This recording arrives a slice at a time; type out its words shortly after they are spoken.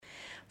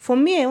For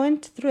me, I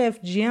went through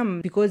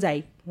FGM because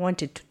I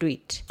wanted to do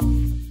it.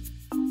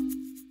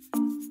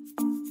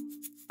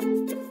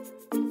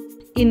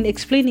 In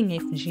explaining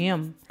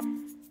FGM,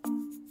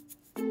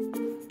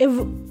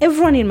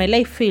 everyone in my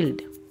life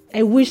failed.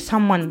 I wish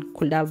someone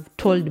could have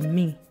told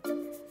me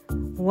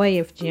why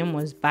FGM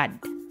was bad.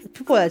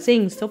 People are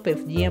saying stop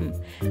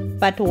FGM,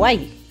 but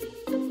why?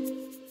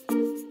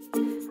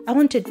 I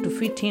wanted to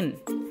fit in.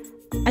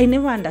 I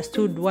never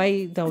understood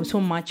why there was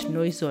so much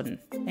noise on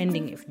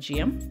ending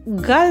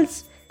FGM.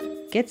 Girls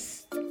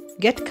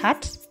get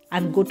cut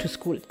and go to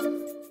school.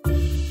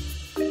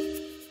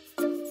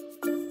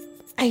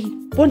 I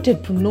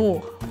wanted to know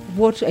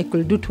what I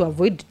could do to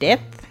avoid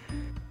death.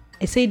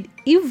 I said,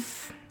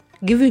 if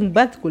giving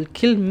birth could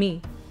kill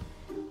me,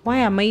 why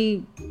am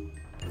I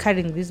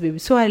carrying this baby?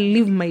 So I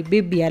leave my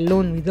baby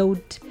alone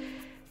without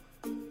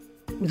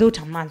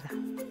a mother.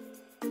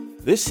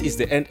 This is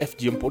the End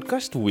FGM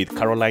podcast with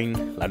Caroline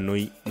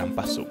Lanoi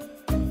Nampaso.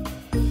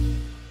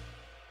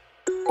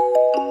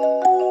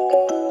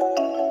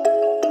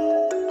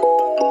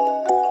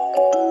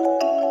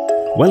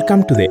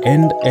 Welcome to the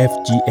End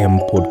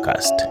FGM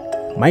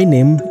podcast. My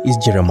name is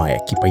Jeremiah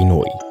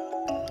Kipainoi.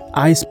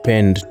 I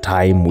spend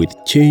time with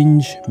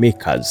change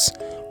makers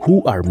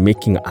who are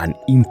making an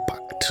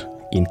impact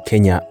in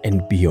Kenya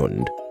and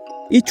beyond.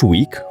 Each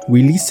week,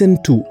 we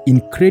listen to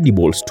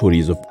incredible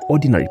stories of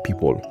ordinary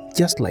people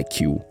just like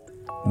you,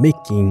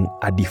 making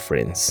a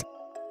difference.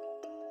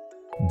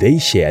 They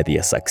share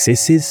their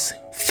successes,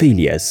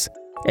 failures,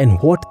 and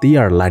what they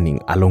are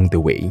learning along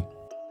the way.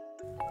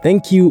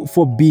 Thank you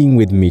for being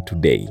with me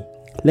today.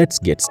 Let's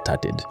get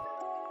started.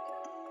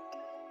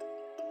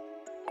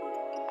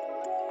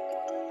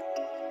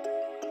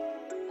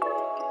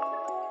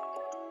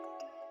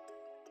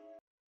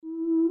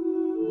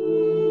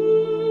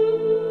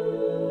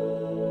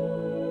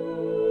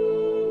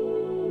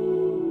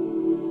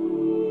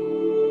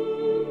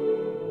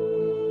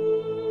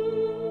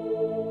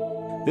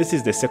 This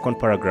is the second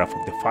paragraph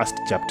of the first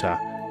chapter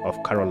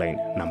of Caroline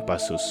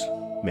Nampaso's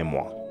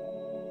memoir.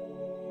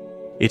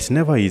 It's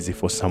never easy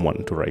for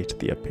someone to write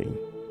their pain.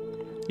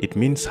 It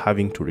means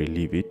having to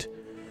relive it.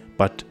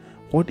 But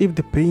what if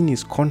the pain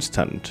is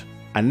constant,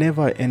 a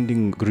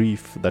never-ending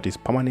grief that is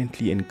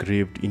permanently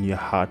engraved in your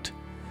heart,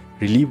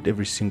 relived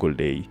every single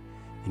day,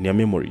 in your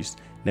memories,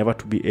 never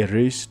to be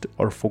erased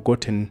or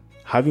forgotten,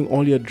 having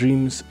all your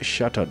dreams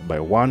shattered by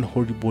one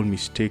horrible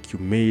mistake you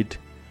made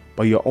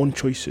by your own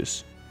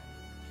choices?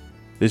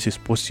 This is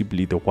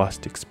possibly the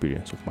worst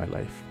experience of my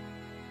life.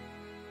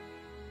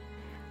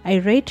 I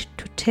write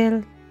to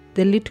tell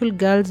the little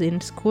girls in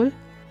school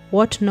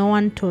what no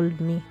one told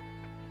me,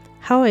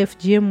 how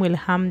FGM will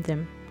harm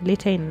them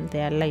later in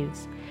their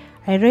lives.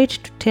 I write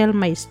to tell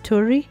my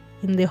story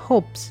in the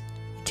hopes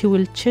it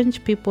will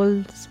change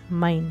people's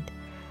mind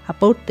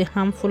about the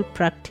harmful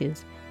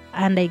practice,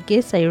 and I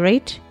guess I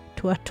write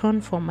to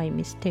atone for my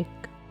mistake.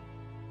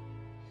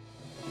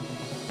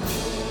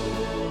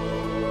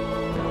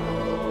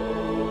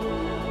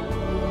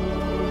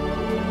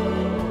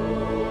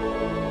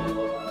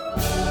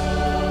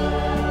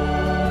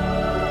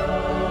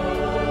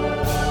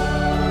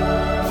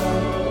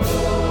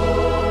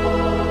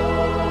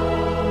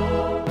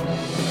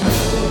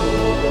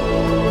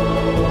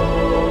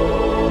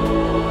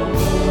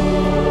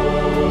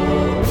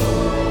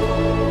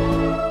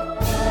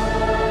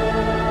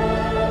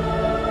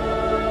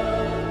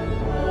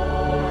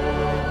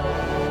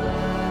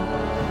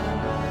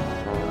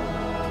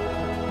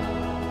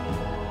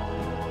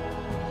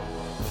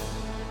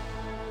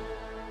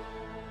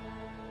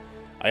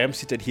 I am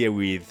seated here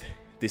with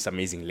this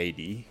amazing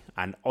lady,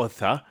 an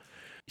author.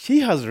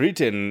 She has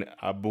written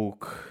a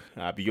book,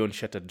 Beyond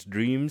Shattered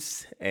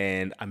Dreams,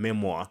 and a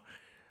memoir.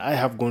 I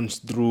have gone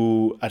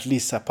through at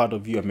least a part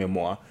of your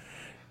memoir,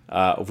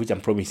 of which I'm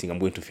promising I'm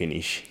going to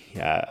finish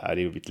a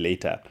little bit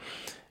later.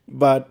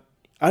 But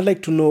I'd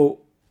like to know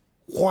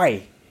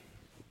why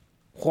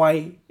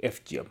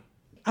FGM?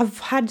 I've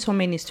heard so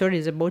many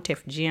stories about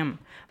FGM,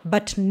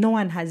 but no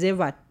one has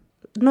ever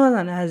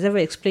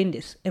explained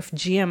this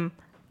FGM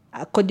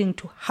according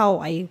to how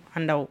I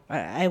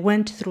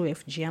went through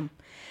FGM.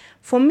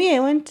 For me, I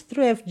went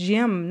through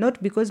FGM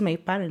not because my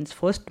parents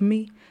forced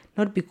me,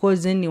 not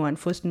because anyone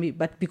forced me,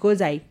 but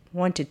because I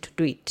wanted to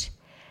do it.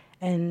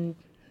 And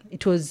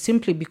it was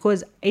simply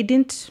because I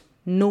didn't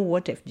know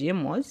what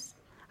FGM was.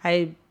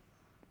 I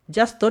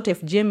just thought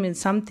FGM is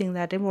something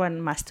that everyone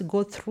must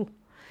go through.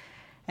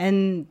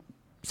 And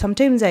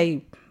sometimes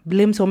I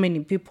blame so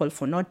many people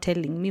for not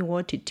telling me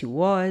what it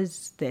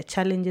was, the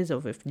challenges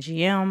of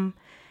FGM.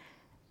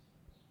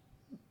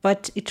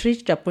 But it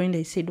reached a point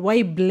I said,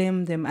 why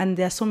blame them? And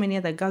there are so many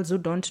other girls who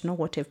don't know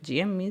what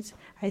FGM is.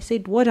 I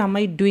said, what am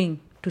I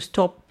doing to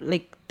stop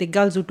the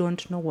girls who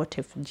don't know what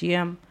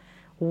FGM,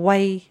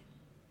 why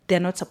they're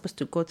not supposed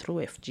to go through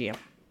FGM?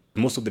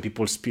 Most of the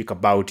people speak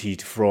about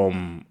it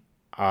from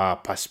a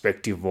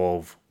perspective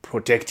of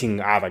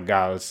protecting other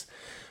girls,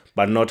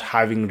 but not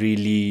having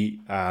really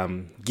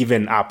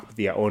given up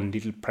their own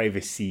little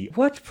privacy.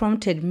 What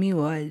prompted me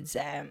was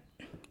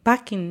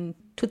back in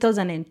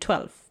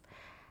 2012,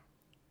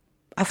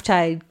 after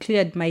I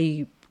cleared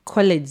my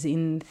college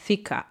in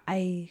Thika,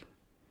 I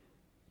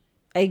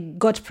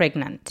got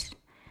pregnant.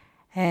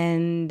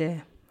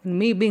 And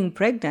me being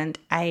pregnant,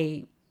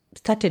 I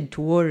started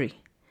to worry.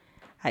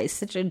 I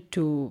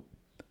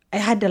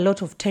had a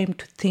lot of time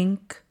to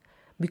think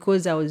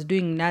because I was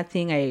doing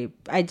nothing.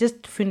 I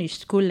just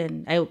finished school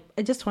and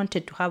I just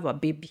wanted to have a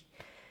baby.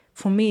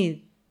 For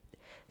me,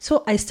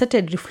 so I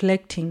started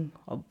reflecting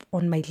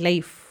on my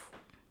life,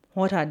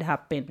 what had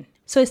happened.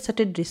 So I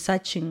started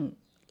researching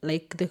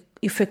like the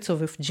effects of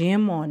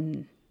FGM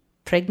on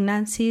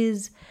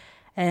pregnancies,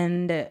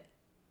 and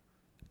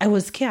I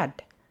was scared.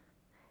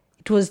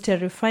 It was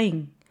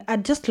terrifying. I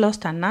just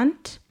lost an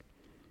aunt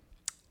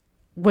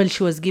while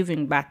she was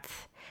giving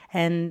birth.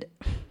 And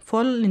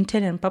for all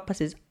intent and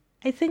purposes,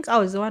 I think I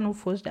was the one who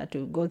forced her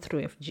to go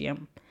through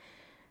FGM.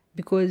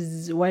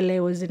 Because while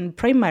I was in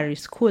primary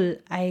school,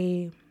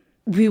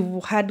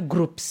 we had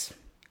groups.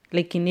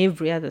 Like in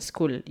every other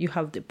school, you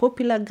have the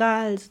popular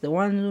girls, the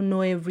ones who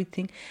know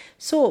everything.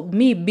 So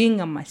me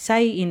being a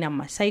Maasai in a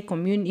Maasai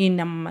community, in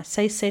a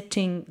Maasai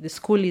setting, the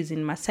school is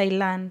in Maasai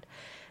land.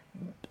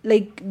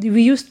 Like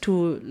we used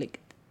to, like,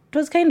 it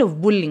was kind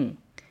of bullying.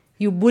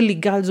 You bully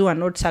girls who are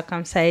not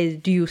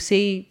circumcised. You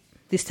say,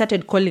 they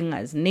started calling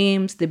us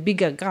names, the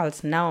bigger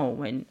girls now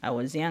when I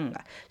was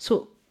younger.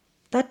 So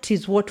that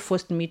is what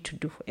forced me to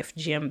do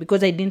FGM,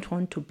 because I didn't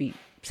want to be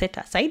set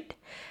aside.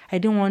 I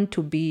didn't want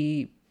to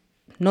be,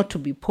 not to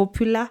be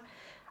popular.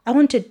 I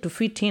wanted to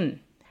fit in.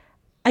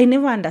 I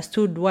never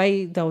understood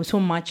why there was so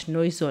much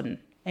noise on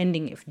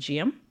ending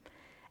FGM,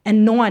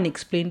 and no one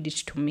explained it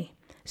to me.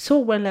 So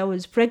when I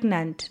was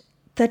pregnant,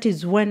 that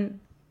is when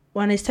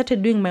I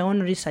started doing my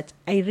own research,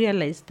 I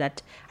realized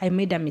that I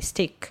made a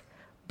mistake.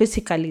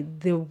 Basically,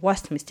 the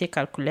worst mistake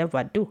I could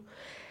ever do.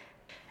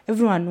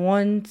 Everyone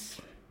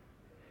wants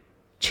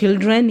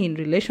children in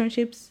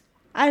relationships,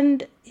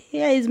 and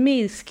here is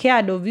me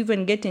scared of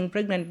even getting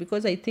pregnant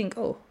because I think,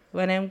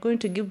 when I'm going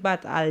to give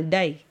birth, I'll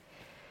die.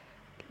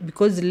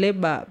 Because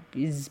labor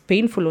is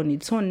painful on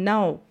its own.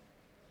 Now,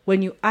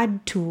 when you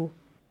add to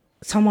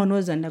someone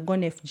who's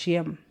undergone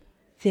FGM,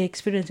 their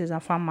experiences are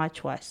far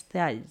much worse.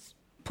 There is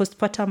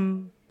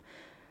postpartum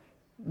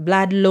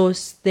blood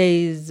loss.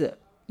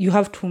 You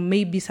have to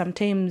maybe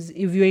sometimes,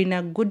 if you're in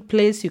a good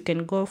place, you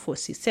can go for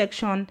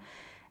C-section.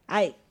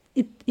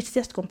 It's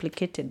just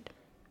complicated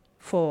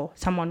for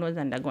someone who's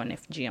undergone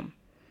FGM.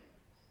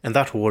 And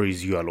that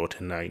worries you a lot,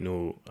 and I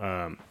know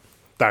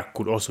that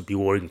could also be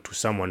worrying to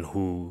someone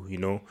who,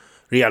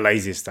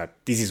 realizes that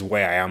this is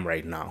where I am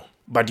right now.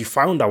 But you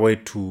found a way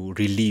to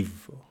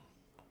relieve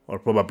or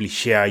probably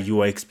share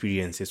your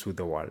experiences with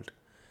the world.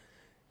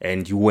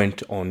 And you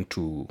went on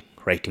to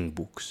writing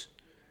books.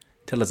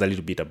 Tell us a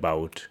little bit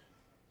about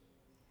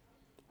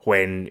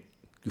when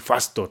you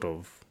first thought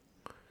of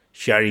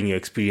sharing your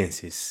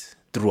experiences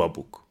through a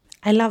book.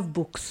 I love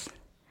books.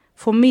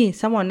 For me,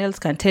 someone else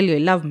can tell you I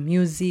love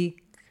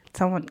music,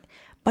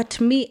 but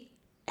me,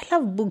 I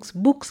love books.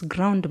 Books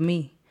ground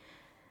me.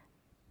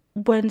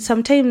 When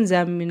sometimes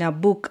I'm in a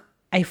book,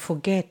 I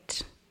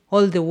forget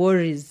all the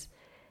worries.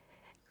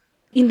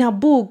 In a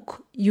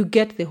book, you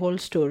get the whole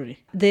story.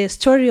 The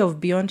story of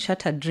Beyond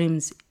Shattered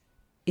Dreams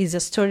is a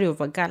story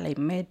of a girl I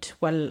met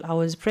while I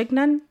was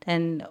pregnant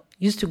and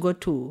used to go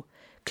to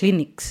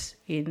clinics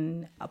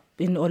in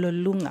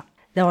Ololunga.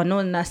 There were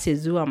no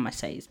nurses who are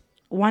Maasai.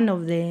 One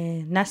of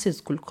the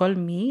nurses could call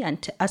me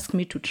and ask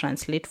me to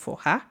translate for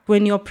her.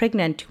 When you're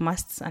pregnant,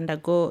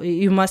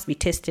 you must be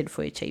tested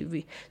for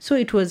HIV. So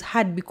it was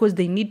hard because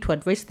they need to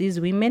advise these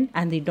women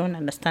and they don't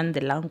understand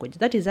the language.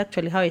 That is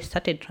actually how I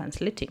started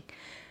translating.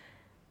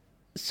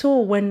 So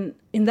when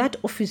in that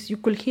office, you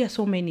could hear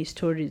so many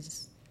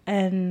stories.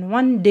 And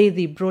one day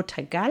they brought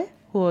a girl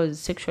who was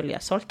sexually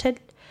assaulted,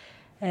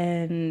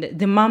 and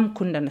the mom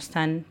couldn't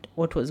understand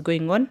what was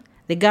going on.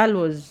 The girl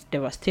was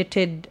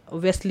devastated.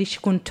 Obviously, she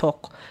couldn't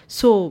talk.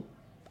 So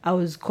I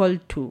was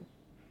called to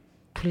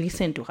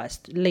listen to her,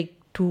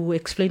 to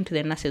explain to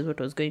the nurses what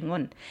was going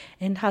on.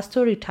 And her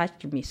story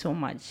touched me so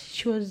much.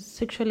 She was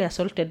sexually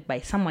assaulted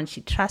by someone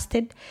she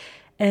trusted.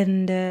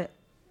 And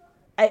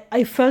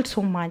I felt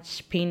so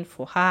much pain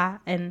for her.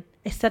 And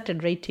I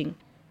started writing.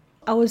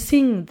 I was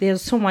seeing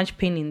there's so much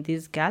pain in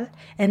this girl.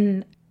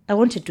 And I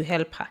wanted to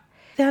help her.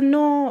 There are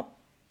no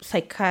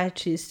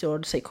psychiatrists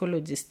or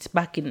psychologists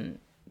back in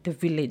the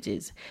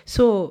villages.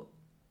 So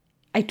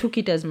I took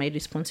it as my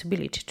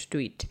responsibility to do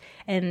it.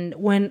 And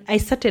when I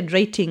started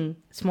writing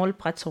small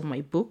parts of my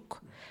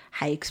book,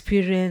 I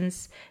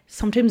experienced,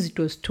 sometimes it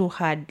was too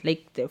hard.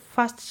 Like the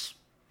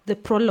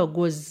prologue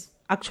was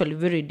actually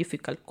very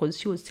difficult because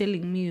she was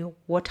telling me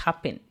what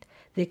happened,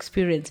 the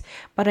experience.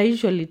 But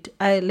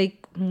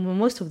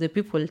most of the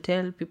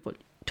people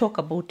talk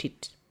about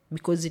it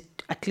because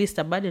it, at least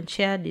a burden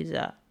shared is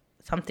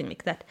something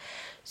like that.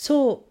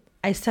 So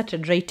I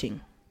started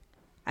writing.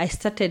 I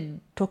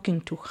started talking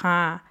to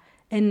her,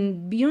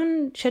 and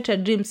Beyond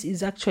Shattered Dreams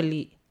is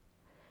actually,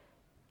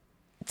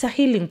 it's a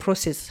healing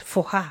process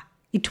for her.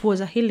 It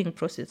was a healing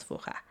process for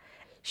her.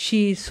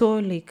 She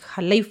saw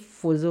her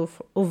life was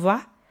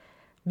over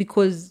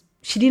because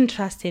she didn't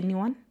trust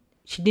anyone.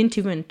 She didn't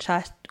even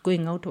trust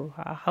going out of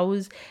her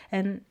house.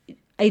 And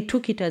I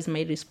took it as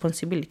my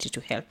responsibility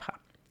to help her.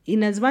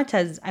 In as much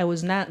as I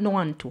was no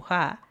one to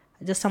her,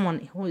 just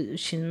someone who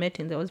she met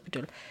in the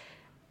hospital,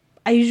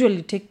 I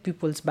usually take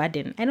people's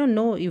burden. I don't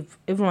know if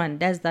everyone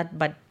does that,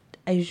 but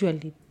I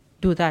usually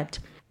do that.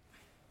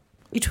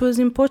 It was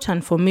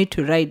important for me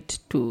to write,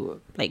 to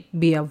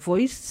be a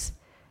voice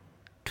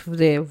to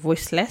the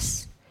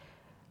voiceless,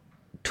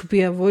 to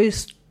be a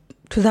voice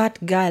to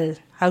that girl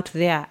out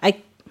there.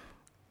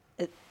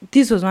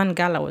 This was one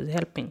girl I was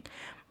helping,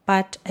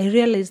 but I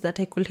realized that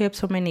I could help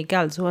so many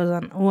girls who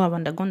have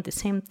undergone the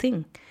same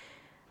thing.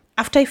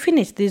 After I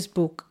finished this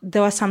book,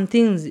 there were some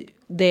things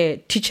the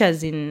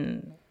teachers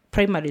in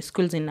primary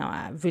schools in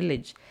our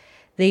village,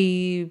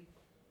 they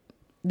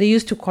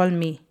used to call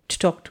me to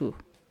talk to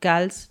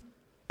girls.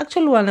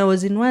 Actually, when I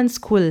was in one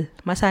school,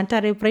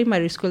 Masantare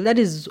Primary School, that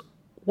is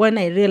when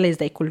I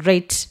realized I could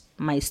write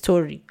my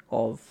story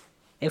of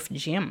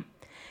FGM.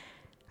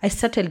 I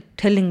started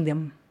telling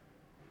them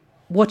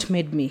what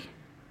made me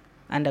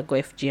undergo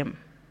FGM.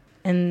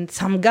 And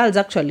some girls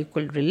actually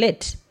could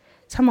relate.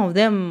 Some of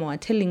them were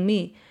telling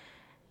me,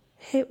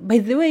 hey, by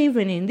the way,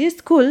 even in this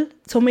school,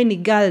 so many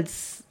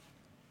girls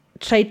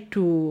tried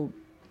to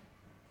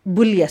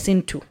bully us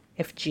into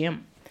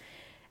FGM.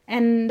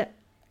 And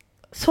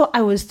so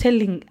I was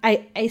telling,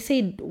 I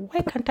said,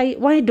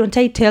 why don't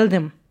I tell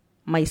them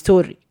my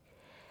story?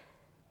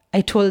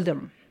 I told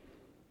them.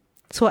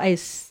 So I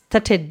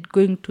started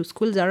going to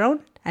schools around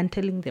and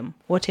telling them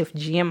what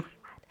FGM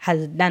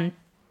has done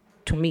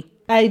to me.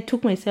 I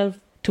took myself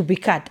to be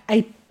cut.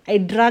 I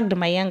dragged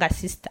my younger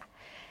sister.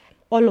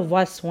 All of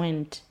us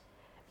went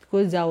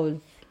because I was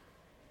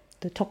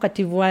the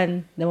talkative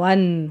one, the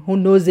one who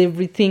knows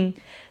everything.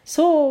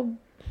 So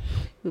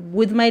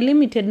with my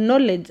limited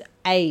knowledge,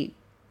 I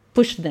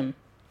pushed them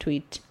to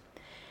it.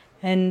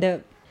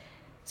 And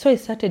so I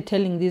started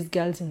telling these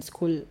girls in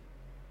school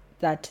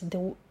that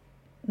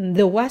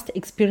the worst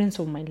experience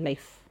of my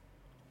life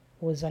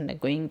was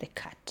undergoing the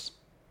cut.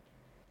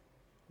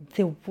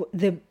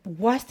 The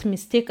worst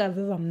mistake I've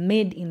ever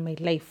made in my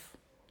life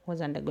was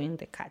undergoing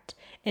the cut.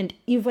 And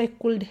if I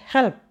could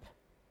help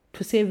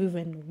to save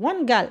even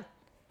one girl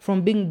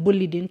from being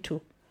bullied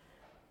into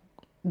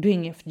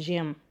doing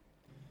FGM,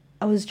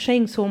 I was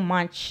trying so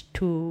much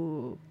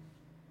to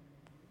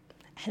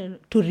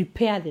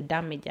repair the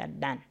damage I'd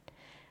done.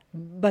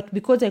 But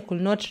because I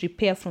could not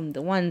repair from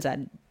the ones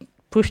I'd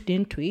pushed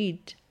into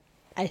it,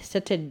 I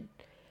started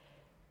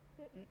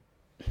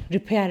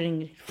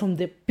repairing from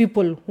the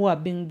people who are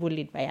being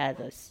bullied by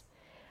others,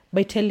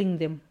 by telling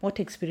them what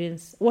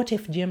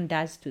FGM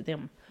does to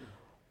them.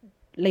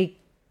 Like,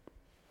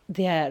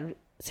 their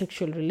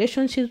sexual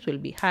relationships will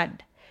be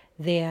hard.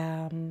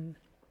 Their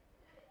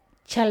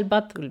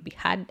childbirth will be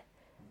hard.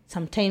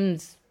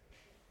 Sometimes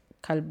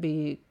can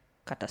be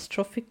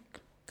catastrophic,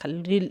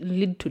 can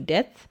lead to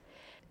death.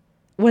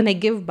 When I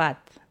gave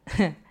birth,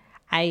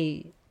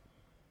 I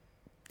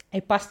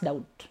passed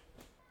out.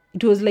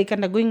 It was like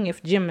undergoing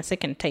FGM a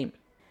second time.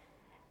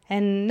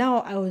 And now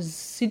I was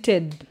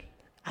seated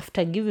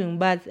after giving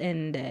birth,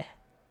 and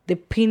the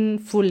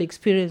painful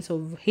experience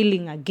of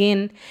healing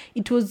again,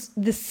 it was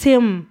the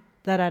same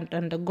that I'd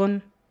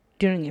undergone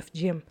during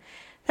FGM.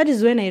 That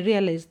is when I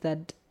realized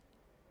that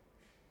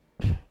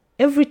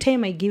every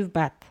time I give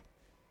birth,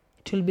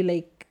 it will be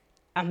like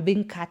I'm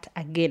being cut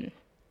again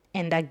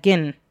and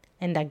again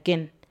and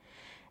again.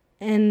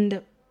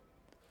 And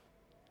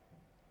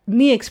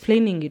me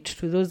explaining it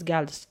to those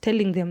girls,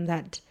 telling them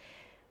that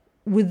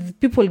with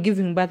people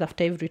giving birth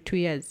after every 2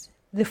 years,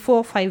 the 4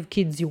 or 5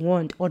 kids you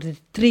want, or the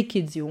 3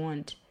 kids you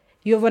want,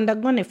 you have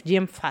undergone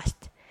FGM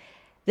first.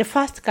 The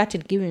first cut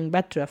in giving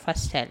birth to a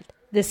first child.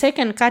 The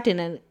second cut in,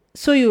 and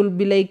so you'll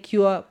be like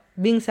you are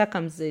being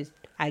circumcised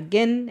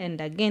again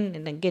and again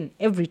and again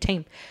every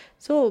time.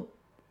 So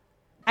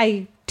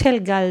I tell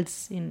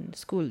girls in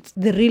schools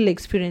the real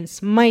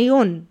experience, my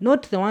own,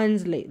 not the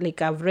ones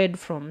like I've read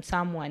from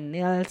someone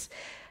else,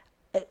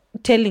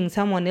 telling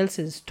someone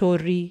else's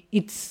story.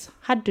 It's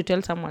hard to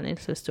tell someone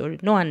else's story.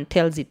 No one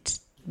tells it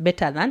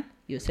better than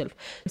yourself.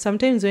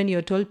 Sometimes when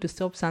you're told to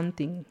stop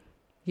something,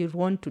 you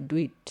want to do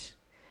it.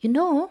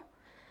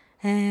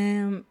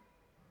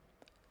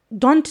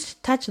 Don't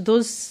touch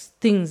those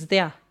things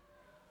there.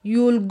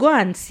 You'll go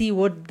and see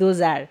what those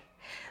are.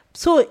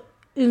 So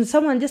in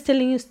someone just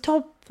telling you,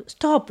 stop,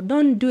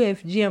 don't do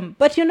FGM.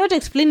 But you're not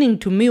explaining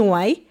to me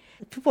why.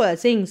 People are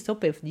saying stop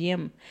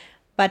FGM.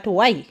 But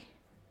why?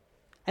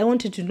 I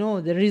wanted to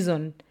know the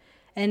reason.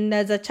 And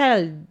as a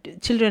child,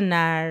 children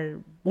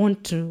are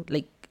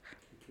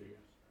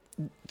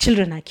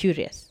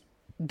curious.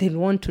 They'll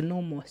want to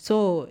know more.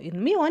 So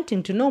in me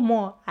wanting to know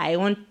more, I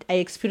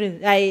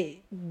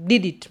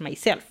did it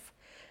myself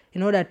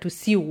in order to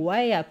see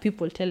why are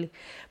people telling.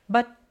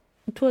 But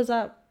it was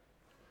a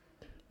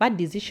bad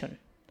decision.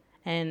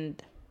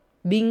 And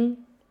being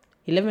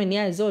 11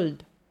 years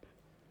old,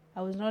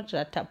 I was not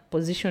at a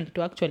position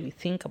to actually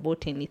think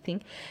about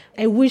anything.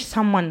 I wish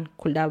someone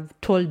could have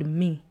told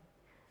me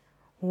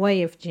why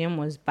FGM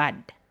was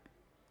bad.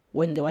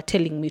 when they were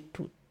telling me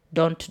to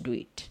don't do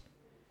it.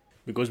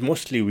 Because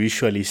mostly we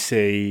usually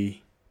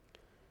say,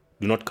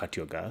 do not cut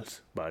your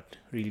girls, but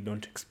really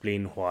don't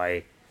explain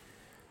why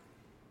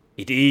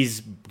it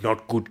is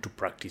not good to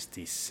practice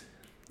this.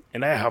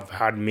 And I have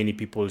heard many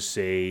people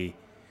say,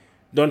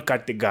 don't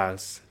cut the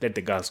girls, let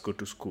the girls go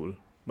to school.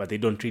 But they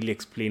don't really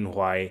explain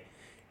why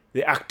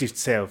the act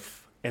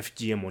itself,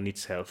 FGM on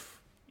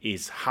itself,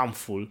 is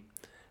harmful.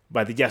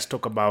 But they just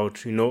talk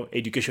about,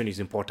 education is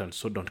important,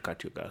 so don't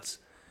cut your girls.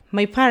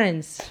 My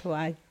parents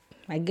were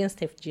against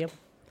FGM.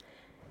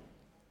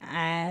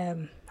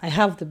 I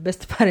have the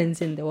best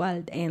parents in the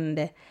world,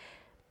 and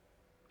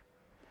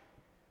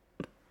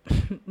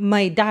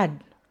my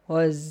dad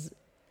was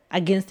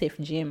against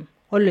FGM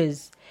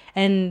always,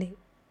 and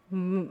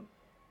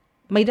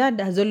my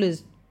dad has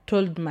always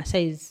told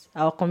Maasais,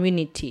 our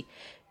community,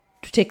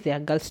 to take their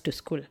girls to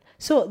school.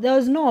 So there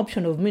was no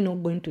option of me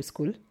not going to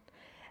school.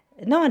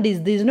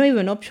 Nowadays, there's no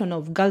even option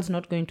of girls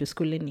not going to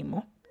school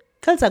anymore.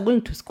 Girls are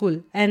going to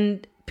school,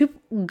 and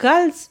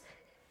girls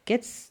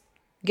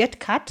get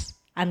cut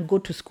and go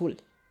to school.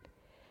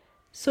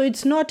 So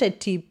it's not that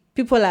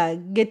people are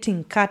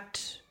getting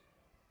cut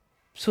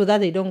so that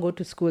they don't go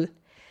to school.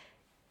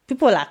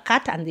 People are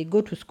cut and they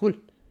go to school.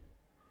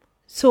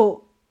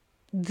 So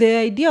the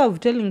idea of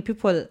telling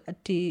people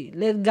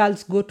let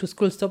girls go to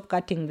school, stop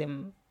cutting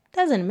them,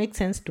 doesn't make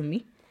sense to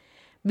me.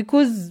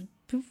 Because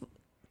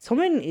so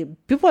many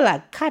people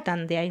are cut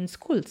and they are in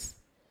schools.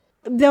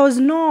 There was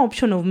no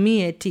option of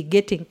me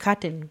getting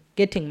cut and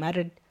getting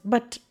married.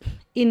 But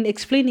in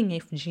explaining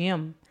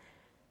FGM,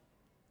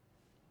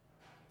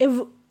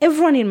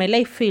 everyone in my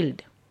life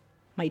failed.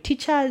 My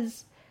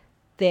teachers,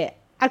 the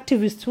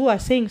activists who are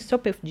saying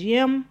stop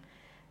FGM,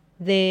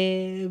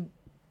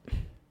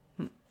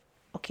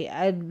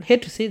 I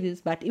hate to say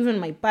this, but even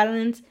my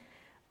parents,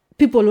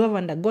 people who have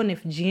undergone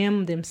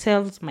FGM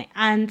themselves, my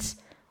aunts,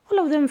 all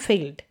of them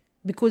failed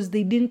because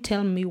they didn't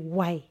tell me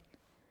why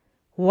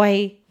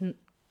I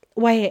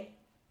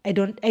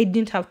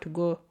didn't have to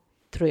go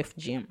through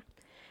FGM.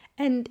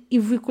 And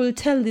if we could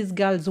tell these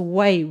girls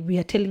why we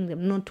are telling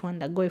them not to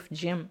undergo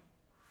FGM,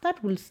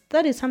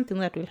 that is something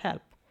that will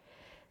help.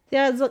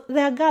 There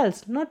are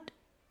girls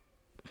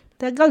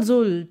who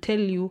will tell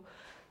you,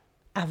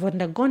 I've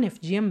undergone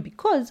FGM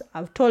because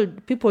I've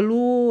told people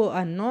who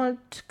are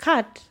not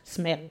cut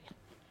smell.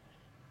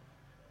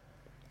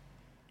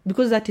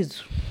 Because that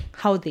is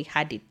how they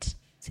had it.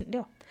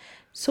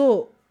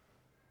 So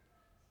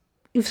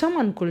if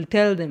someone could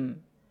tell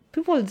them,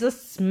 people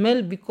just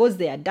smell because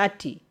they are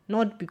dirty,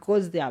 not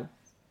because they have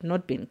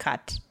not been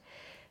cut.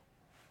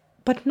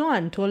 But no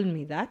one told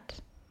me that.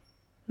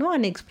 No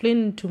one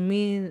explained to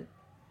me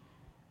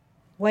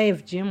why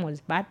FGM was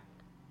bad.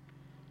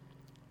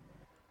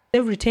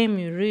 Every time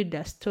you read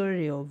a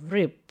story of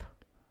rape,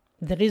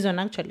 the reason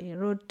actually I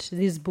wrote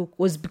this book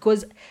was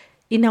because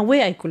in a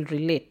way I could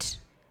relate.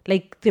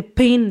 Like the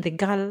pain the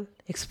girl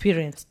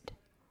experienced,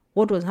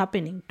 what was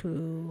happening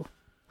to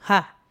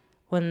her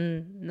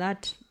when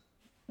that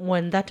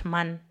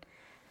man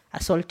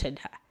assaulted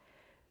her.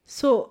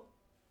 So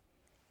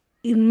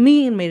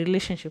in my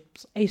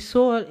relationships, I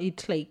saw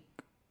it like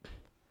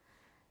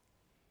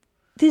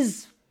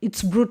this,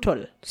 it's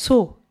brutal.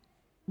 So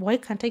why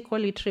can't I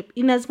call it rape?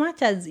 In as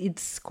much as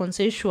it's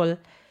consensual,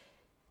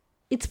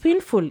 it's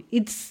painful.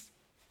 It's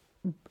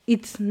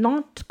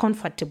not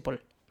comfortable.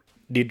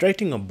 Did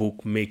writing a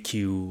book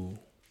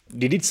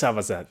did it serve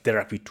as a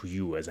therapy to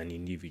you as an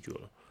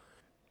individual?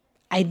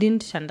 I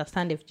didn't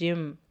understand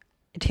FGM.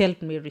 It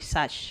helped me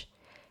research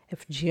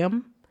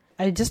FGM.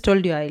 I just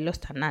told you I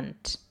lost an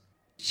aunt.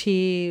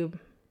 She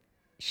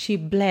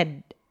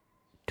bled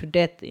to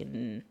death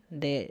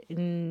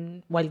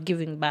while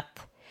giving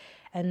birth.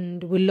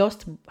 And we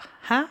lost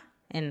her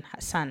and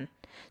her son.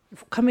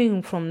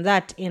 Coming from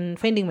that and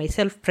finding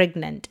myself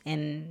pregnant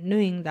and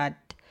knowing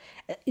that,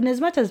 in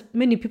as much as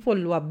many people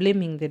were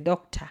blaming the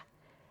doctor,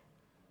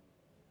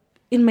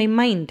 in my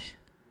mind,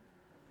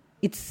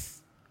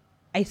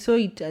 I saw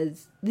it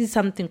as this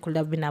something could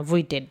have been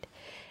avoided.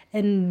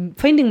 And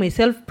finding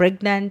myself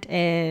pregnant,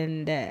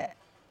 and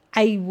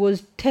I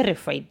was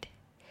terrified.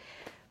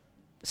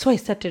 So I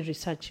started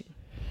researching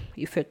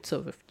effects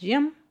of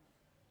FGM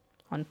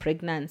on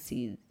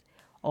pregnancies,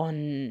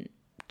 on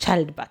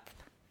childbirth.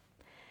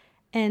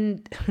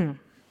 And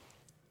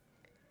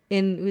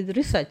with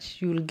research,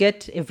 you'll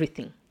get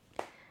everything.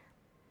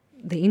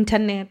 The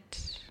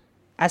internet,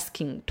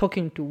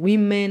 talking to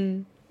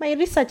women. My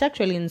research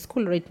actually in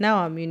school right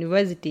now, I'm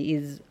university,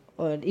 is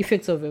on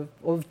effects of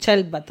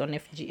childbirth on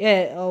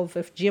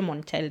FGM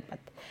on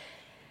childbirth.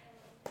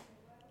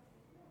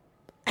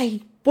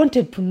 I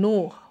wanted to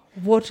know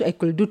what I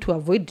could do to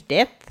avoid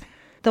death.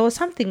 There was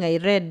something I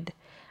read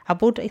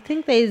about, I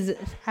think there is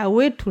a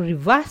way to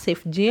reverse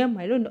FGM.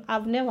 I don't know.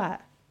 I've never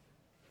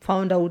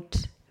found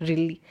out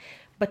really.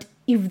 But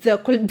if there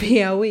could be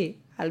a way,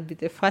 I'll be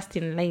the first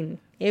in line.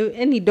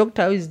 Any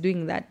doctor who is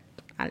doing that,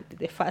 I'll be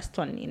the first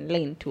one in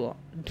line to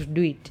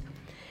do it.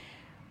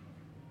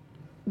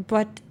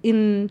 But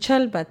in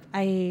childbirth,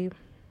 I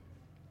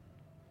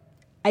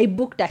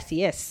booked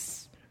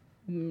SES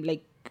I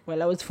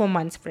was 4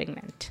 months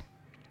pregnant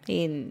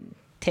in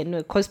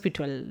Tenwek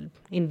Hospital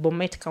in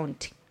Bomet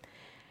County,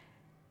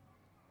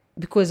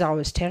 because I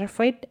was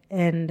terrified,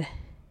 and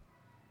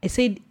I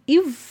said,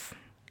 if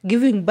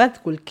giving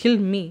birth will kill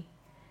me,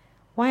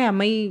 why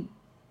am I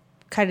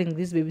carrying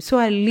this baby? So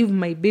I leave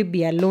my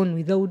baby alone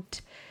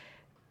without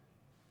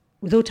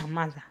a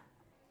mother.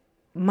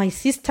 My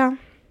sister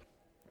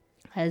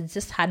has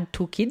just had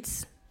 2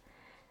 kids,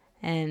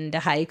 and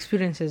her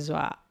experiences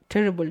were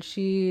terrible.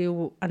 She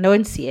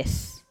underwent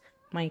CS.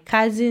 My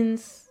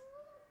cousins,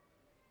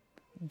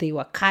 they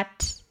were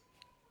cut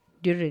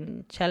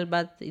during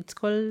childbirth. It's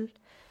called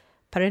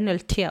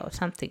perineal tear or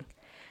something.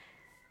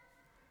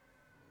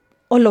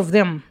 All of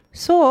them.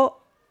 So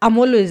I'm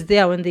always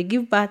there. When they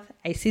give birth,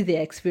 I see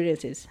their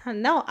experiences.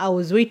 And now I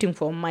was waiting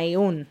for my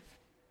own.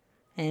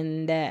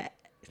 And I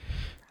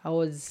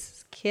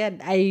was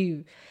scared.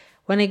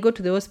 When I go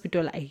to the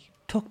hospital, I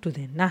talk to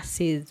the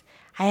nurses.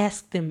 I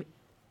ask them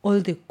all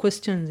the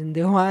questions in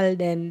the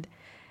world. And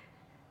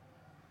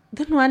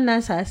then one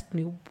nurse asked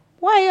me,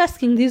 why are you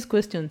asking these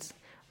questions?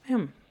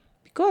 Ma'am,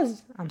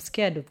 because I'm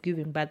scared of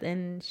giving birth.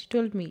 And she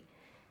told me,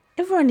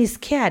 everyone is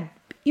scared.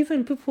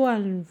 Even people who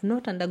have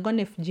not undergone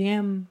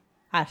FGM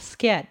are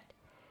scared.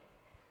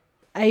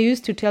 I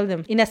used to tell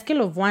them, in a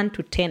scale of 1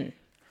 to 10,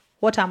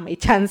 what are my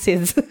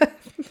chances?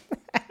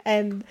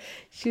 And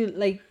she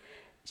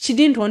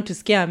didn't want to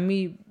scare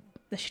me.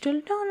 She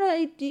told,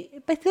 no,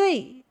 by the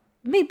way,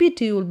 maybe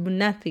it will be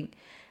nothing.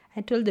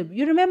 I told them,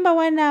 you remember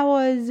when I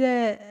was,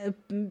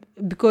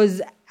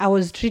 because I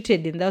was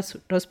treated in that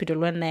hospital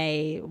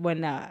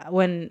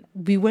when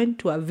we went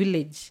to a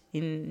village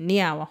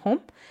near our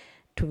home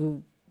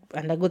to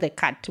undergo the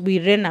cut. We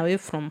ran away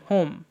from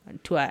home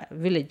to a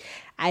village.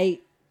 I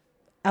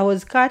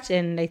was cut,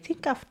 and I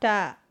think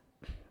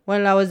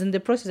while I was in the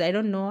process, I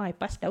don't know, I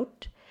passed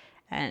out,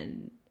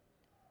 and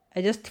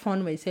I just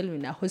found myself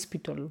in a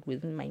hospital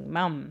with my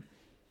mom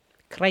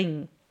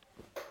crying.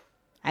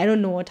 I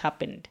don't know what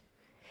happened.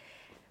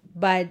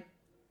 But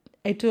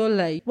I told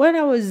her, when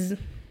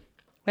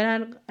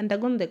I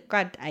undergone the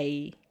cut,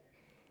 I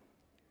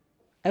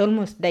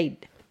almost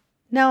died.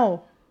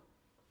 Now,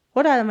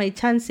 what are my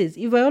chances?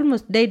 If I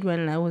almost died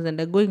when I was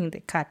undergoing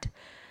the cut,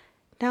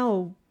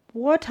 now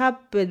what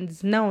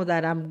happens now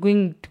that I'm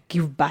going to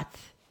give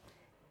birth?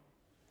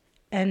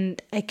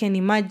 And I can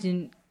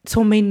imagine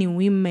so many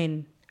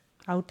women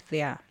out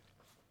there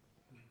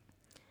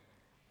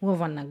who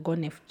have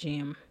undergone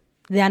FGM.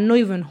 There are no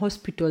even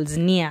hospitals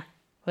near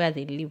where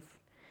they live.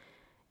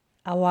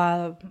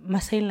 Our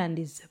Masai land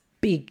is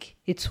big.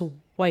 It's so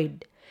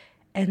wide.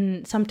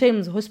 And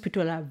sometimes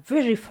hospitals are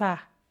very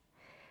far.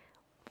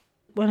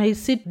 When I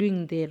sit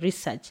doing the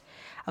research,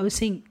 I was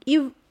saying,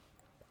 if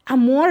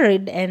I'm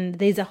worried and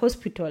there's a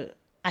hospital,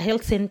 a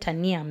health center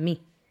near me,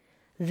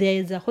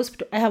 there is a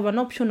hospital, I have an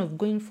option of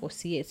going for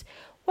CS.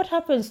 What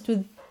happens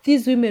to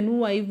these women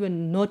who are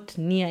even not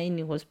near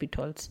any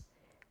hospitals?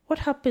 What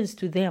happens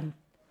to them?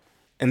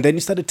 And then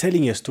you started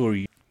telling your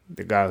story,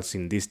 the girls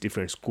in these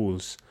different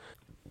schools.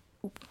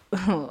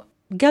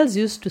 Girls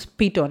used to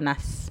spit on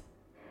us.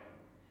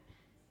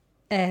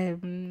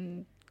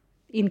 In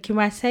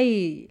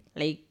Kimasai,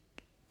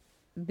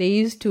 they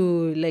used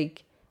to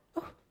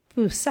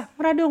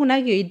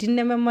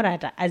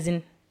as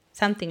in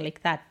something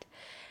like that.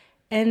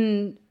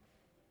 And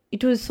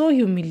it was so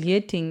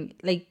humiliating.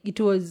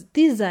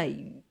 These are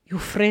your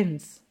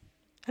friends.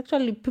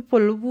 Actually,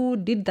 people who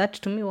did that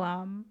to me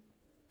were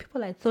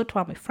people I thought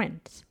were my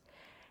friends.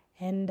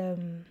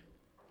 And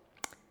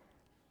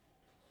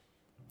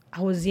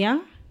I was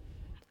young.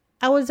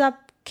 I was a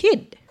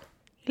kid,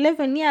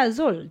 11 years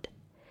old.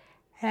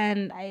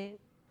 And I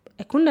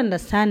couldn't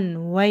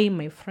understand why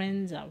my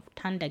friends have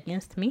turned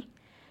against me.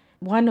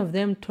 One of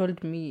them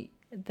told me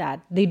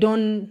that they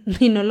no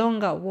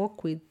longer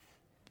work with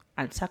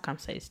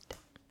uncircumcised.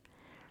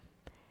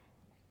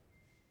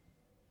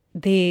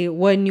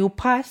 When you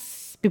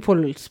pass, people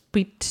will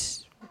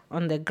spit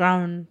on the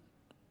ground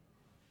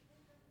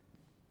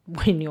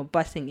when you're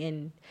passing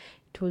in.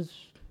 It was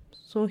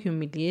so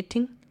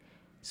humiliating,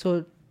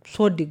 so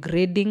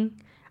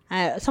degrading.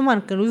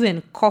 Someone can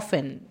even cough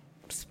and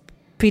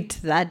spit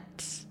that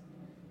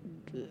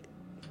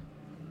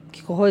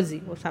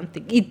kikohozi or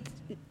something. It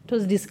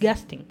was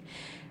disgusting.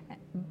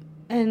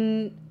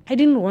 And I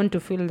didn't want to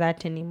feel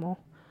that anymore.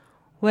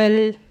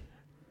 Well,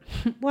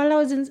 while I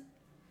was in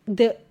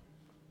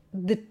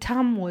the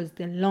term was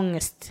the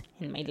longest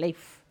in my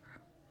life.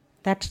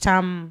 That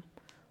term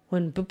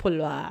when people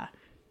were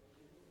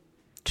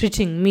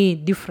treating me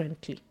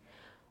differently.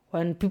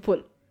 When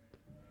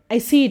I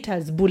see it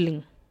as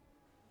bullying.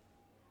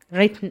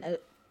 Right now,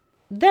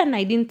 then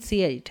I didn't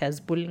see it as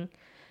bullying.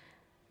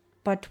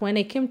 But when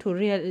I came to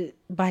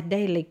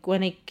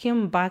when I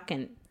came back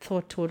and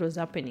thought what was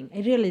happening,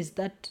 I realized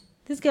that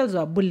these girls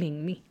were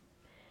bullying me.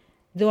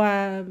 They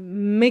were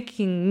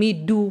making me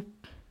do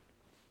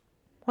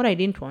what I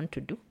didn't want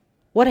to do,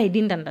 what I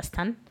didn't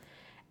understand.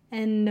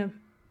 And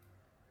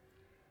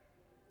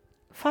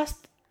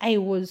first, I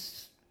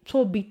was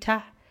so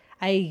bitter.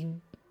 I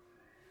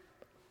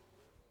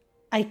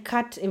I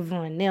cut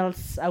everyone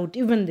else out,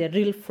 even the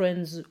real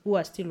friends who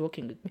are still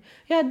working with me.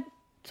 I had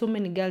so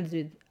many girls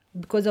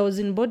because I was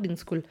in boarding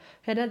school,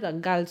 I had other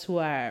girls who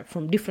are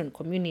from different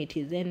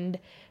communities, and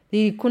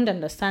they couldn't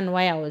understand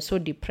why I was so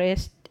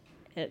depressed,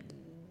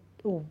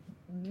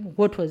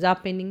 what was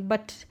happening.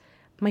 But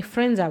my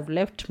friends have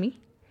left me.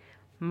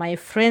 My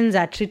friends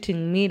are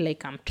treating me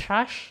like I'm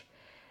trash.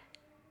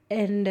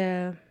 And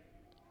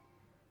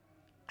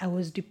I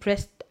was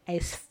depressed. I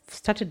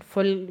started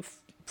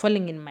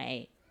falling in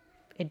my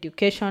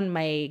education,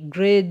 my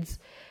grades.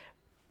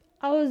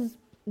 I was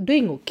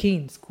doing okay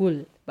in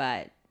school,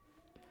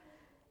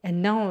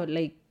 and now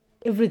like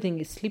everything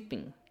is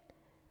slipping.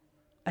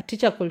 A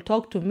teacher could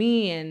talk to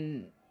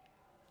me,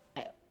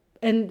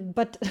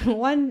 but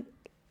one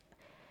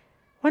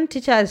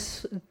teacher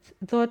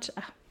thought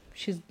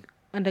she's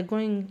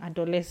undergoing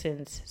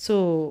adolescence,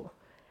 so,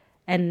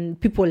 and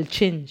people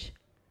change.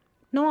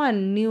 No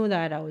one knew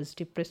that I was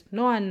depressed.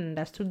 No one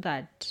understood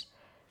that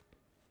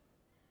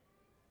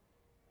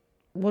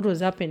what was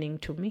happening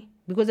to me,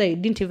 because I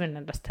didn't even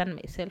understand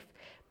myself.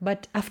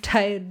 But after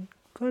I had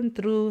gone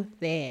through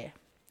the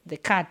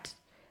cut,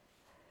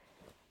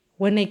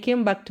 when I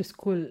came back to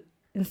school,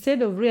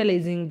 instead of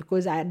realizing,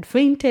 because I had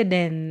fainted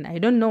and I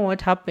don't know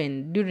what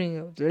happened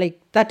during, like,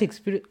 that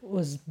experience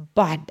was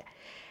bad.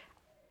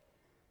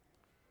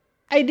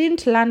 I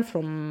didn't learn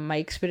from my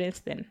experience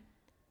then.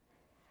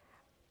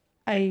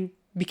 I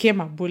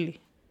became a bully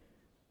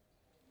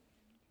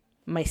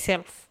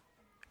myself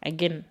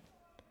again.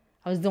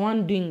 I was the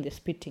one doing the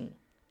spitting.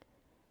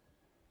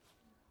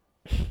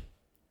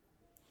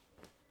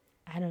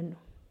 I don't know.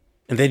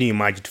 And then you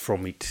emerged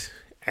from it,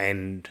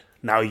 and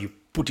now you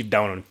put it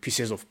down on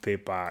pieces of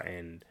paper,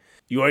 and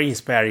you are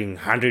inspiring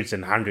hundreds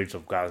and hundreds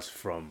of girls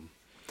from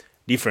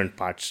different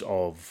parts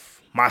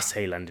of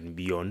Marseille and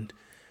beyond.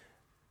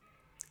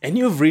 And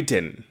you've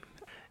written,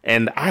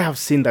 and I have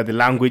seen that the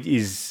language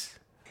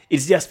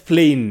it's just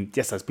plain,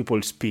 just as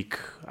people speak.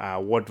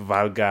 What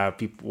vulgar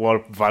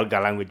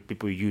language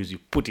people use, you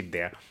put it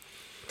there.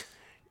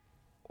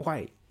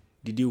 Why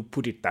did you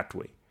put it that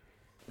way?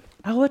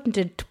 I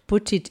wanted to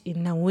put it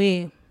in a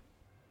way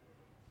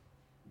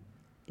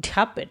it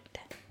happened.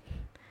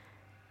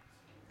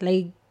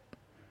 Like,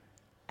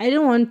 I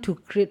don't want to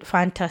create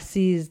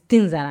fantasies,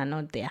 things that are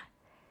not there.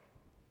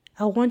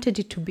 I wanted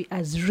it to be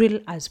as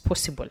real as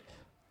possible.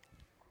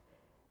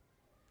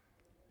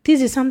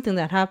 This is something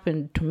that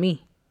happened to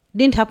me. It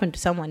didn't happen to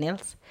someone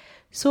else.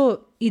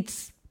 So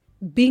it's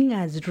being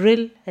as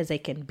real as I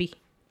can be.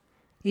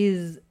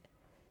 Is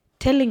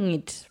telling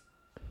it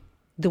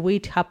the way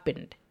it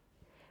happened.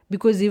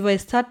 Because if I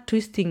start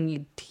twisting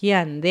it here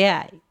and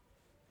there,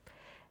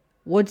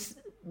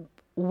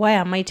 why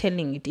am I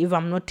telling it if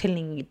I'm not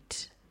telling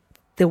it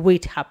the way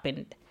it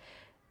happened?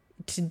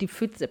 It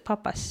defeats the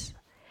purpose.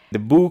 The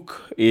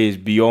book is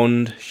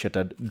Beyond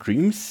Shattered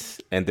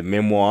Dreams, and the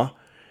memoir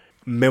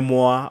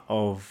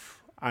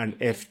of an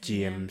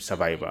FGM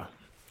survivor.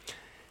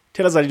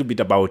 Tell us a little bit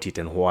about it,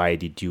 and why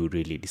did you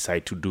really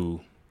decide to do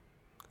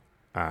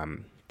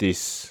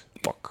this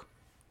book?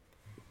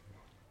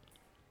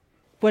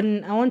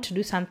 When I want to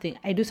do something,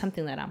 I do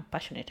something that I'm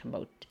passionate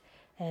about.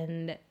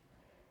 And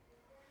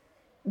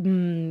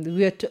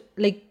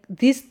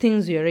these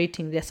things we are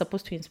writing, they're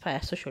supposed to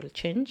inspire social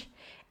change.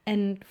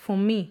 And for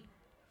me,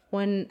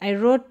 when I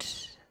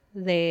wrote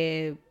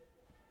the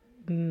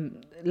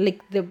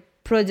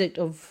project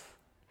of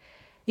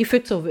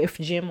effects of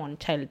FGM on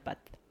childbirth,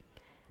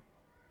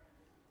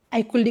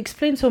 I could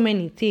explain so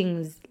many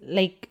things.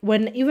 Like,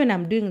 when even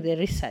I'm doing the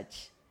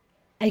research,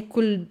 I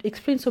could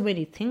explain so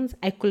many things.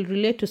 I could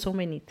relate to so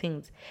many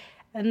things.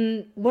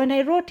 And when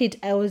I wrote it,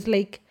 I was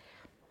like,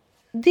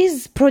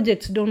 these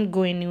projects don't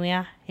go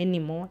anywhere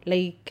anymore.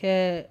 Like,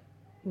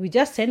 we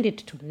just send it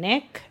to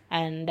NEC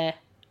and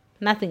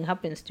nothing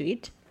happens to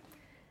it.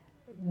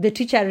 The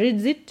teacher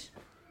reads it.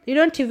 They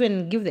don't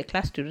even give the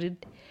class to read.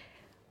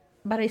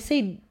 But I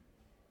said,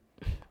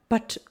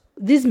 but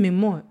this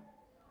memo,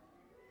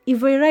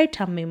 if I write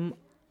a memo,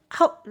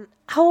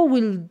 how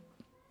will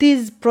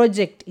this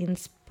project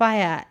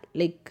inspire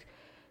like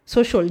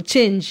social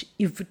change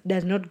if it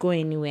does not go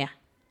anywhere?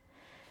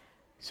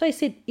 So I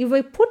said, if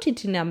I put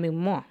it in a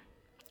memoir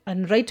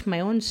and write my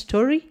own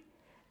story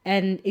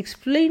and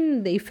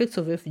explain the effects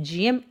of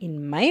FGM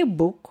in my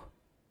book,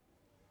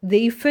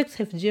 the effects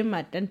FGM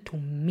had done to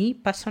me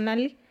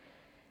personally,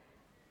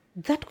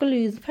 that will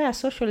inspire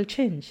social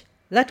change.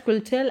 That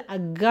will tell a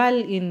girl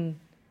in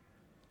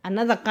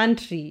another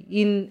country,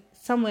 in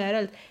somewhere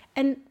else.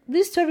 And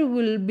this story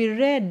will be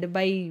read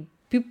by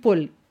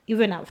people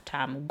even after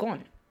I'm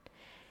gone.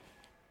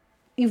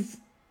 If,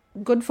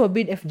 God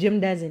forbid,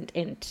 FGM doesn't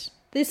end,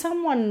 there's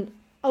someone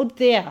out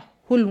there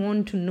who'll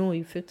want to know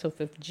effects of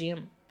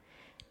FGM.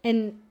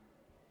 And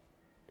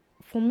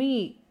for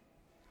me,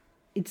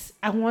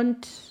 I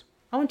want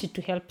it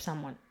to help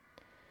someone.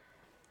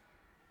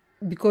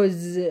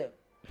 Because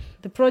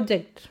the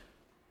project,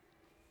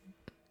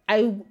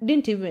 I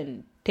didn't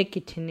even take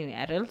it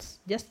anywhere else.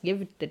 Just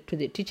gave it to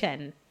the teacher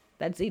and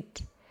that's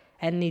it.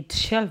 And it's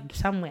shelved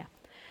somewhere.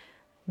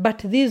 But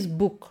this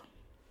book,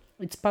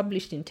 it's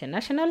published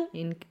international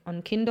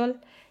on Kindle.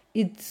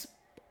 It's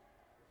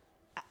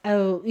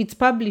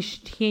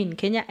published here in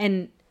Kenya,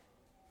 and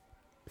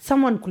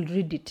someone could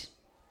read it.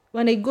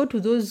 When I go to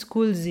those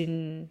schools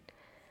in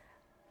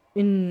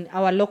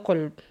our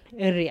local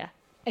area,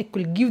 I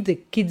could give the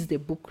kids the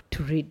book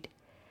to read.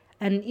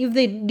 And if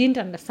they didn't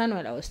understand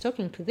what I was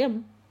talking to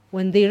them,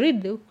 when they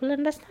read, they will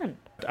understand.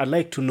 I'd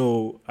like to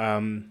know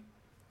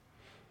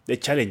the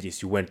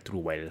challenges you went through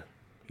while,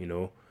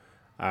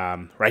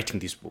 writing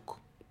this book.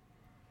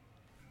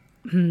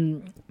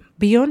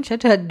 Beyond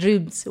Shattered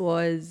Dreams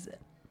was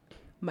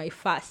my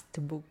first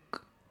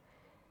book.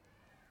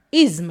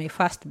 Is my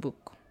first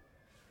book.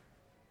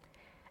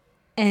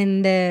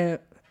 And I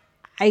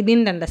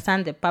didn't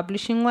understand the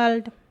publishing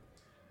world.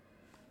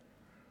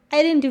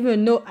 I didn't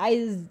even know.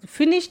 I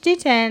finished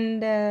it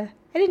and I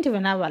didn't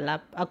even have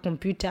a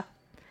computer.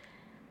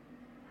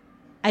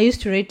 I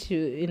used to write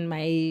in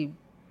my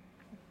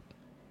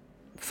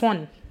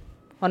phone,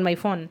 on my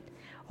phone.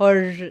 Or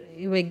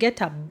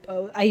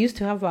if I used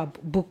to have a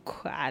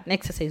book, an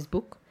exercise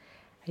book,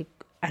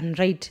 and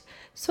write.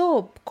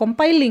 So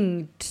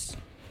compiling it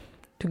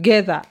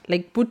together,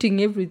 like putting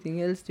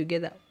everything else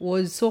together,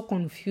 was so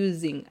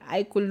confusing.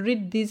 I could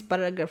read this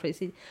paragraph. I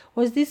said,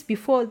 was this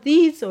before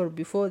this or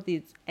before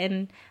this?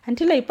 And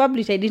until I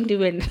published, I didn't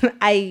even,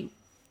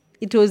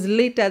 it was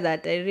later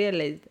that I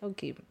realized,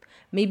 okay,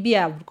 maybe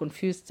I've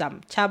confused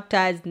some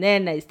chapters.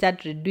 Then I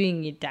started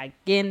doing it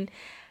again.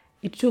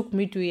 It took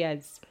me 2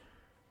 years.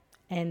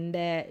 And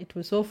it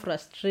was so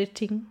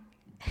frustrating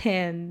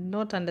and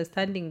not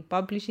understanding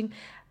publishing.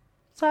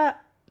 So there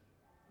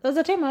was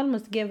a time I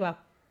almost gave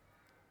up.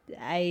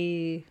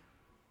 Because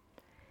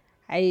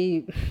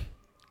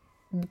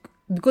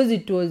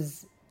it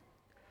was,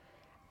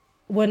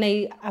 when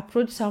I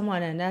approached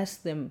someone and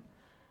asked them,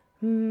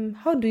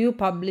 how do you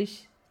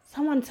publish?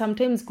 Someone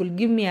sometimes could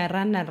give me a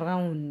run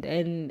around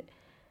and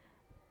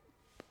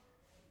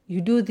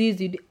you do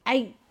this.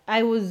 I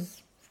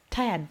was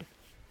tired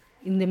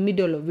in the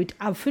middle of it.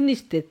 I've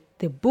finished the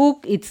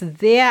book. It's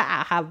there.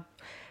 I have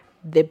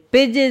the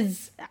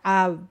pages.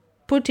 I've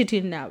put it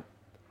in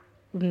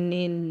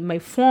my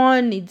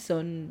phone. It's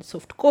on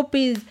soft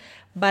copies.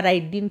 But I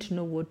didn't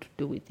know what to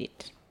do with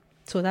it.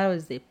 So that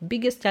was the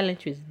biggest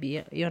challenge with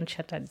Beyond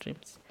Shattered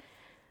Dreams.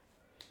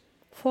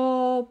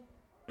 For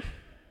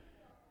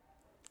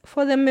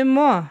the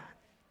memoir,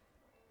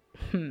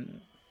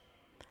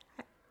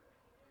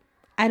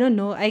 I don't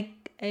know. I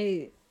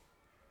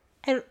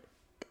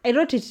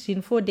wrote it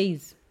in 4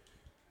 days,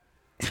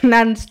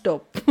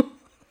 non-stop.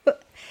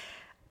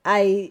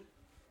 I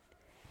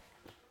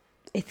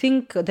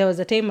think there was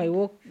a time I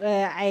woke.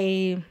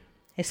 I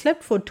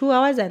slept for 2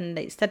 hours and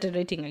I started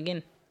writing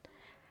again.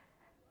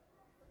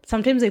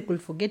 Sometimes I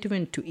could forget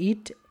even to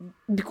eat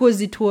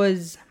because it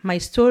was my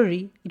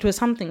story. It was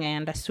something I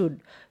understood.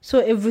 So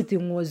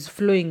everything was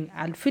flowing.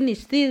 I'll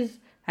finish this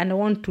and I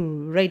want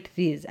to write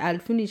this. I'll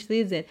finish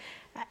this. And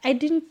I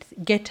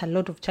didn't get a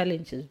lot of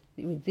challenges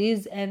with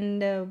this.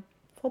 And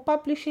for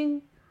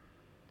publishing,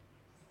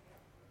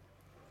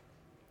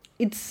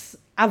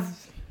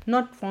 I've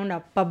not found a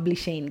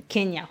publisher in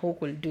Kenya who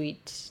could do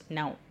it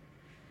now.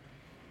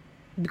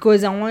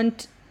 Because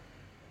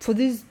for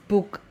this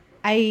book,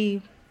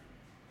 I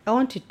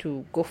wanted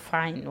to go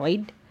far and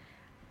wide.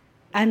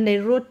 And I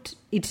wrote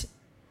it.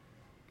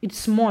 It's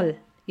small.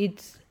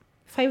 It's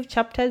 5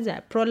 chapters,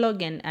 a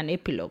prologue and an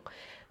epilogue.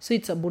 So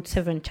it's about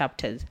 7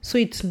 chapters. So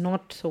it's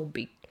not so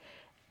big.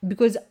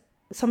 Because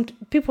most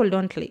people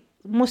don't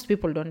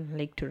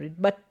like to read.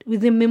 But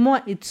with the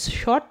memoir, it's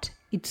short,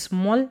 it's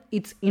small,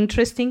 it's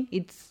interesting,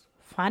 it's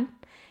fun.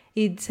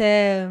 It's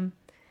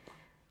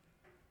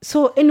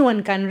so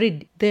anyone can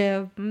read.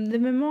 The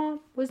memoir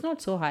was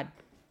not so hard.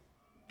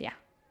 Yeah.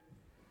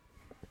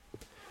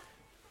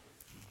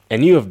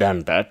 And you have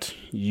done that.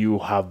 You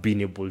have been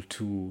able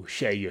to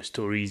share your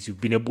stories. You've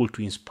been able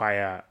to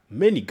inspire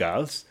many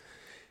girls.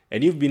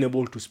 And you've been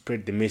able to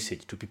spread the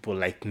message to people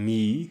like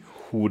me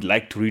who would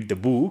like to read the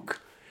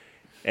book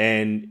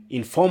and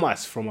inform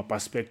us from a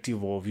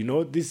perspective of,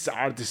 these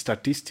are the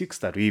statistics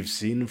that we've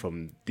seen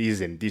from these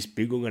and these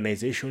big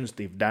organizations.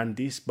 They've done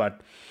this,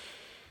 but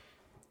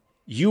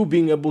you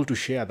being able to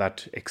share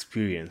that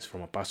experience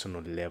from a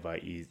personal level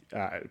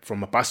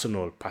from a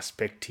personal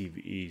perspective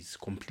is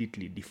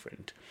completely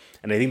different.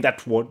 And I think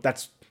that's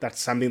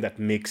something that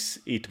makes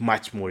it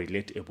much more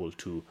relatable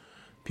to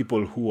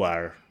people who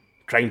are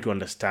trying to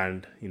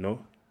understand,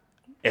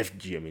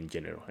 FGM in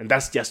general. And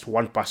that's just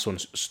one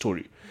person's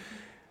story.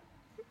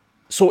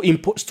 So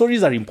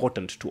stories are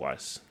important to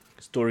us.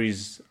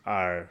 Stories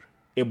are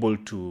able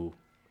to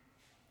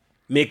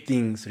make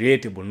things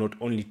relatable, not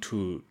only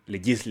to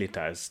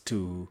legislators,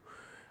 to,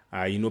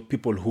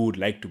 people who would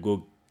like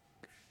to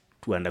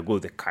undergo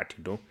the cut,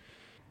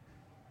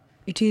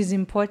 It is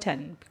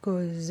important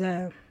because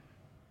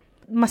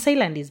Masai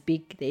Land is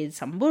big. There is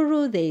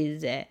Samburu,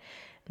 there's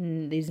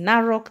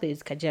Narok,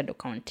 there's Kajiado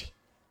County.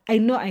 I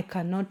know I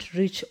cannot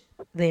reach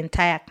the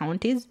entire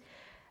counties.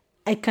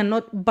 I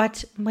cannot,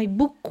 but my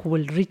book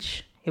will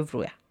reach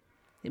everywhere.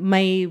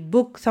 My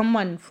book,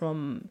 someone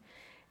from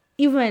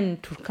even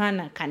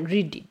Turkana can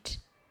read it.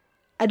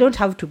 I don't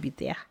have to be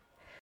there.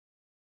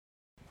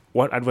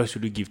 What advice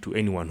would you give to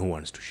anyone who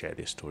wants to share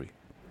their story?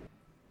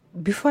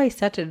 Before I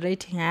started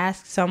writing, I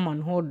asked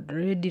someone who had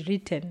already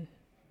written,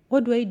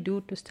 what do I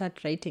do to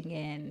start writing?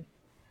 And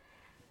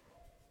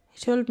he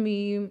told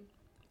me,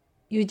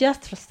 you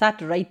just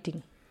start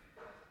writing.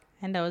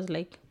 And I was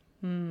like,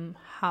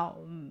 how?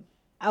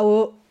 I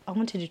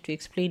wanted you to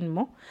explain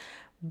more,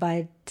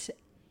 but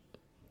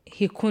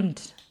he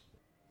couldn't.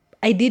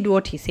 I did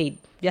what he said,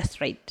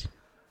 just write.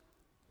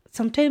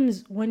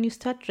 Sometimes when you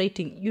start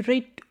writing, you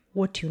write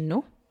what you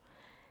know.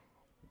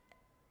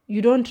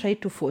 You don't try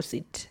to force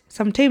it.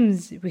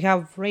 Sometimes we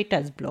have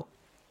writer's block.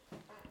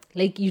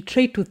 Like you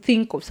try to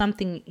think of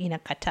something in a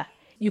kata.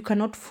 You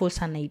cannot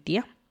force an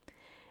idea.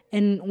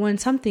 And when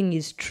something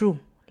is true,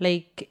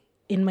 like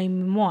in my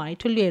memoir, I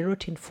told you I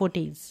wrote in 4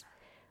 days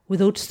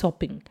without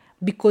stopping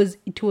because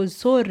it was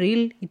so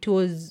real.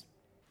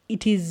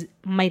 It is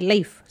my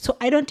life. So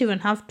I don't even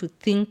have to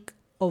think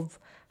of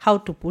how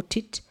to put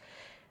it.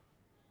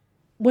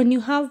 When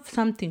you have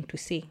something to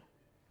say,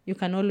 you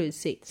can always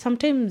say.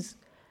 Sometimes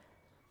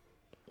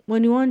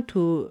when you want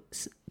to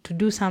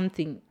do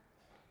something,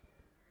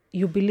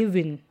 you believe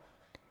in,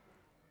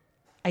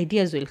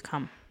 ideas will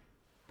come.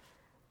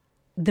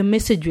 The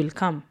message will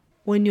come.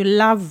 When you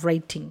love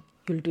writing,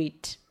 you'll do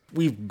it.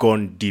 We've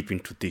gone deep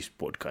into this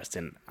podcast,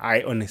 and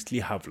I honestly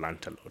have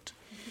learned a lot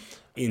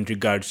in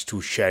regards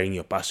to sharing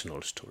your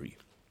personal story.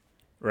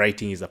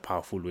 Writing is a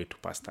powerful way to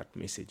pass that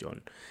message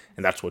on,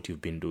 and that's what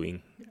you've been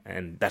doing,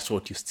 and that's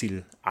what you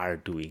still are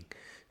doing.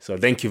 So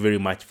thank you very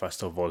much,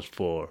 first of all,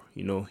 for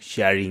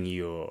sharing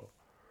your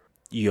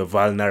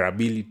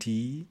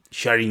vulnerability,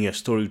 sharing your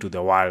story to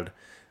the world,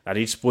 that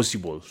it's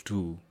possible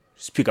to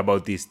speak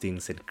about these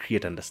things and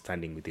create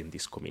understanding within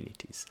these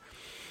communities.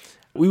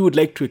 We would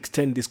like to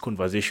extend these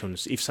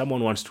conversations. If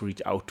someone wants to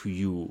reach out to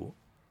you,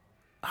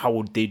 how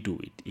would they do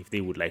it? If they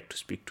would like to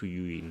speak to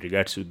you in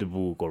regards to the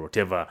book or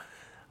whatever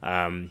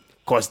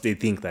course they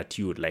think that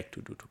you would like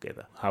to do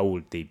together, how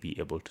would they be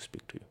able to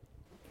speak to you?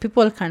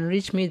 People can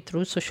reach me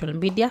through social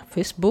media,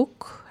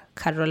 Facebook,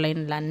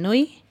 Caroline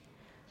Lanoi,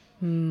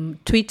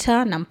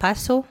 Twitter,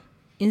 Nampaso,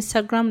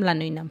 Instagram,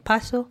 Lanoi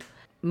Nampaso,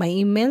 my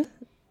email,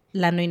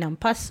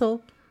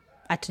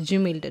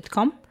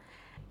 lanoinampaso@gmail.com,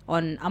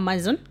 on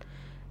Amazon,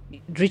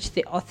 reach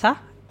the author.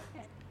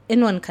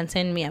 Anyone can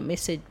send me a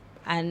message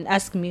and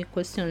ask me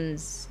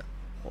questions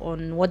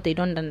on what they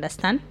don't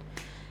understand.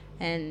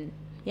 And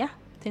I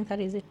think that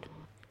is it.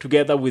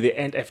 Together with the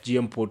End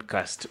FGM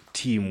podcast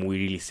team, we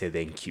really say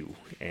thank you.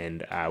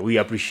 And we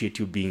appreciate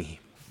you being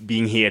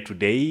here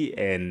today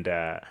and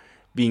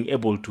being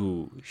able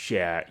to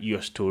share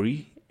your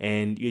story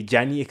and your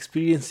journey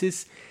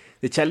experiences,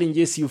 the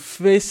challenges you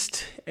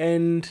faced,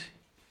 and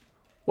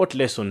what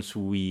lessons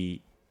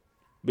we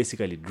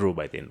basically draw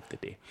by the end of the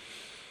day.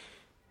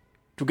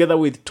 Together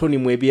with Tony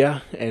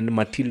Mwebia and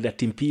Matilda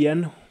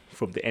Timpian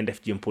from the End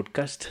FGM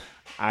podcast,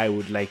 I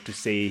would like to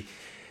say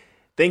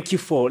thank you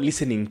for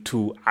listening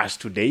to us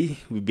today.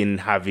 We've been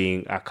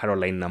having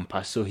Caroline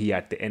Nampaso here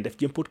at the End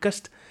FGM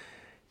podcast.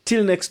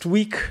 Till next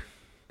week,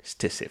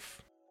 stay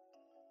safe.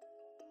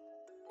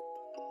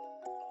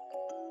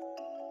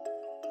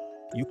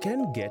 You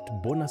can get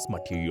bonus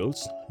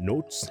materials,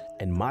 notes,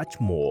 and much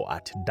more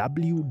at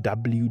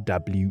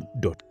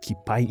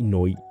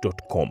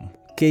www.kipainoi.com.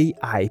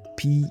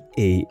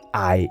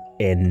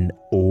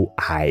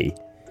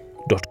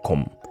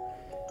 KIPAINOI.com.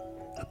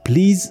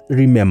 Please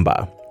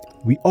remember,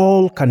 we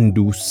all can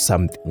do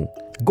something.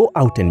 Go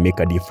out and make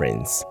a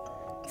difference.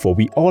 For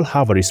we all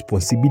have a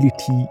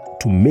responsibility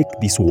to make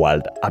this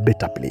world a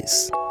better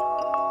place.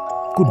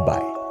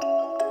 Goodbye.